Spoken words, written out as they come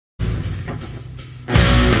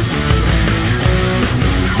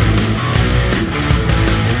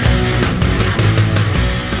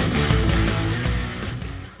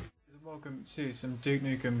to some Duke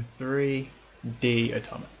Nukem 3D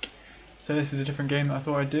Atomic. So this is a different game that I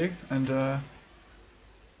thought I'd do, and alright,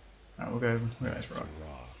 we'll go let's rock.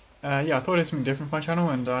 Yeah, I thought it was something different for my channel,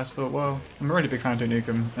 and I just thought, well, I'm a really big fan of Duke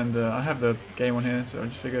Nukem, and I have the game on here, so I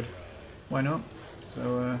just figured, why not?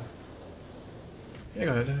 So yeah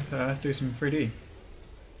guys, let's do some 3D.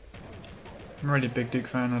 I'm a really big Duke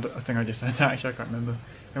fan. I think I just said that, actually I can't remember.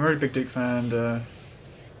 I'm a really big Duke fan, and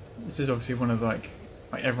this is obviously one of like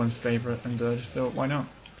everyone's favourite, and I just thought, why not?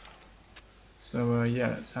 So yeah,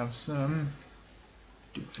 let's have some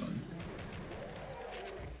Duke fun.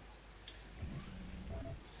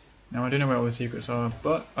 Now I don't know where all the secrets are,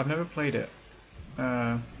 but I've never played it.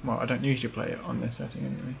 Well, I don't usually play it on this setting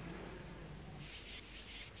anyway.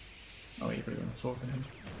 Oh, you're really gonna fall for him.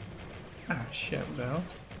 Ah, shit, what the hell?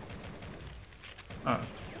 Oh.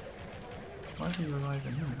 Why are you alive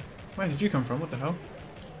in here? Where did you come from? What the hell?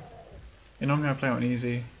 You know, I'm gonna play it on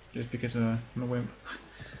easy, just because I'm a wimp.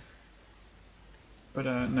 But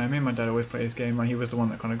no, me and my dad always play this game. He was the one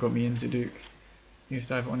that kind of got me into Duke. He used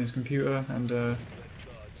to have it on his computer, and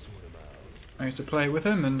I used to play it with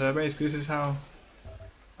him, and basically this is how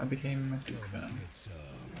I became a Duke fan.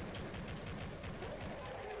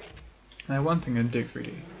 Now one thing in Duke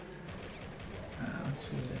 3D. Let's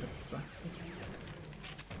see the black stuff.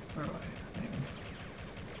 Alright,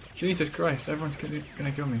 Jesus Christ, everyone's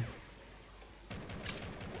gonna kill me.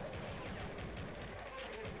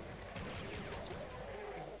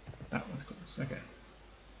 That was close, okay.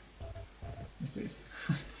 Yes, please.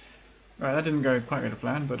 Right, that didn't go quite to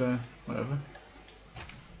plan, but whatever.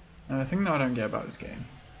 The thing that I don't get about this game,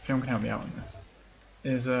 if anyone can help me out on this,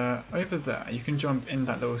 is over there you can jump in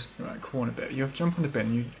that little corner bit. You have to jump on the bin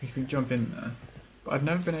and you can jump in there. But I've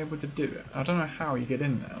never been able to do it. I don't know how you get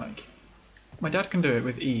in there. Like, my dad can do it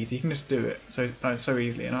with ease. He can just do it so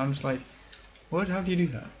easily, and I'm just like, what? How do you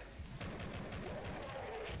do that?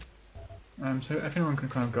 So if anyone can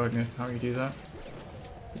kind of guide me as to how you do that,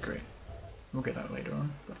 that'd be great. We'll get that later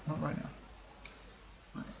on, but not right now.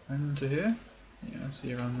 Right, and to here. Yeah, I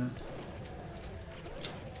see around there.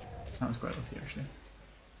 That was quite lucky, actually.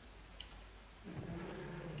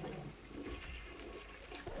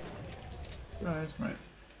 Surprise, right.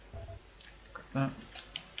 Grab that.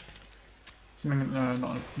 Something that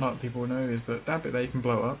not a lot of people know is that that bit there you can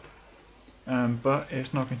blow up, but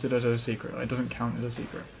it's not considered as a secret. It doesn't count as a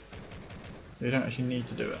secret. So you don't actually need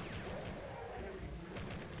to do it.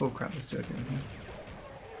 Oh crap, there's two of them in here.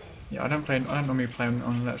 Yeah, I don't normally play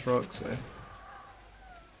on Let's Rock, so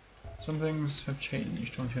some things have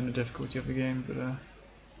changed on the difficulty of the game, but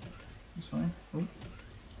it's fine. Ooh.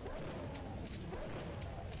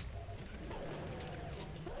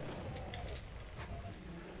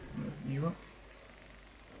 Open you up.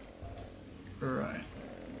 Right.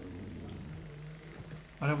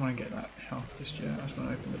 I don't want to get that health just yet. I just want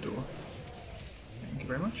to open the door. Thank you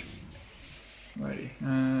very much. Righty.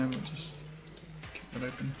 We'll just keep that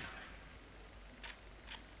open.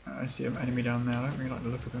 I see an enemy down there. I don't really like the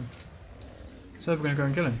look of him. So we're going to go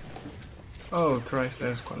and kill him. Oh Christ,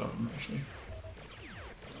 there's quite a lot of them actually.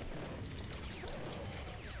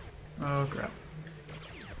 Oh crap.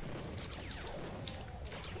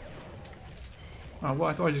 Oh,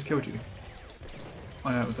 what? I thought I just killed you.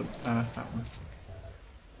 Oh no, it was that's that one.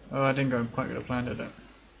 Oh, I didn't go quite good at plan, did it?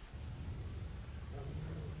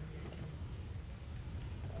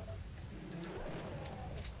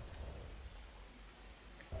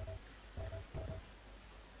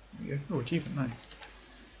 There we go. Oh, achievement, nice.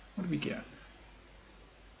 What did we get?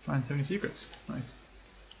 Find 70 secrets. Nice.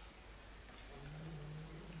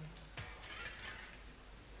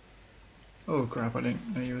 Oh crap, I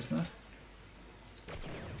didn't know you was there.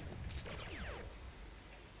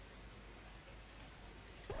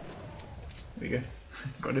 There we go.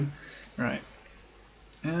 Got him. Right.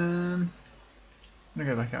 I'm gonna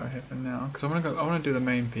go back out of here for now, because I wanna do the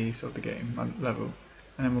main piece of the game, level,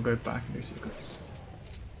 and then we'll go back and do secrets.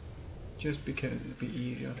 Just because it'd be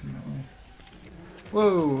easier, I think, that way.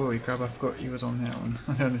 Whoa, holy crap, I forgot you was on that one.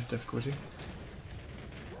 On this difficulty.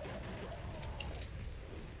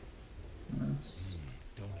 Nice.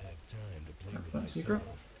 Look for that secret.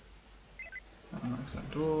 That unlocks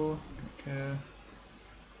that door. Don't care.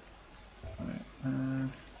 Right,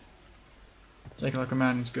 take it like a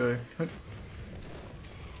man and go.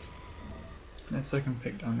 There's a second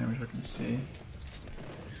pick down there which I can see.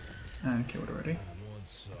 And killed already.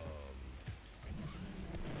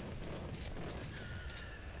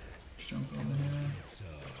 Jump over here.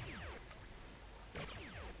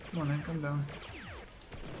 Come on then, come down.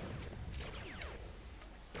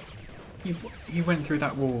 He went through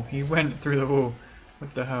that wall. He went through the wall.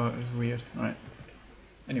 What the hell? It was weird. Right.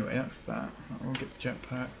 Anyway, that's that. We'll get the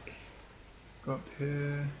jetpack. Go up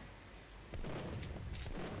here.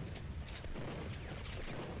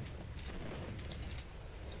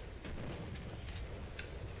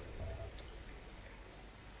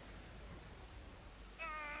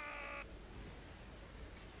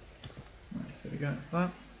 Right, so there we go, that's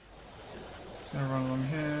that. Just gonna run along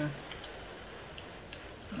here.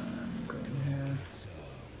 And go in here.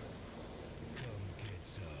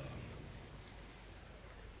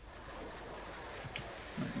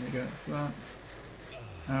 Right, there we go, that's that.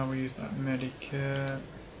 Now we use that medikit.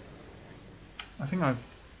 I think I've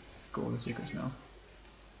got all the secrets now.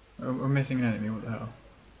 Oh, we're missing an enemy, what the hell?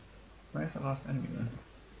 Where's that last enemy then?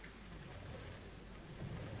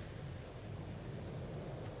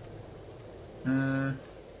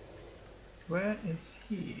 Where is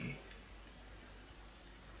he?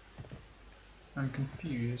 I'm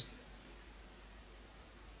confused.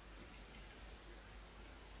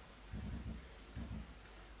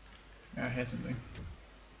 Yeah, I hear something.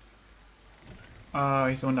 Oh,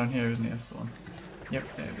 he's the one down here, isn't he? That's the one.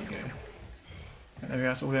 Yep, there we go. There we go,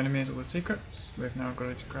 that's all the enemies, all the secrets. We've now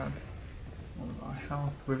got to grab all of our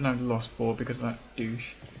health. We've now lost 4 because of that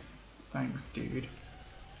douche. Thanks, dude.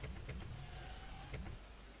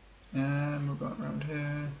 And we've got around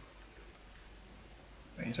here.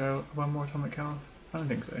 Wait, is there one more atomic health? I don't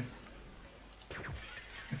think so.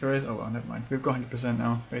 If there is, oh well, never mind. We've got 100%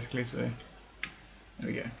 now, basically, so there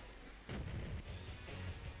we go.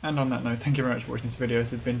 And on that note, thank you very much for watching this video.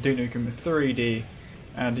 This has been Nukem with 3D,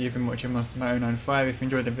 and you've been watching Monster My 095. If you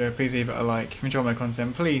enjoyed the video, please leave it a like. If you enjoy my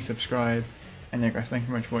content, please subscribe. And yeah guys, thank you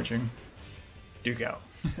very much for watching. Duke out.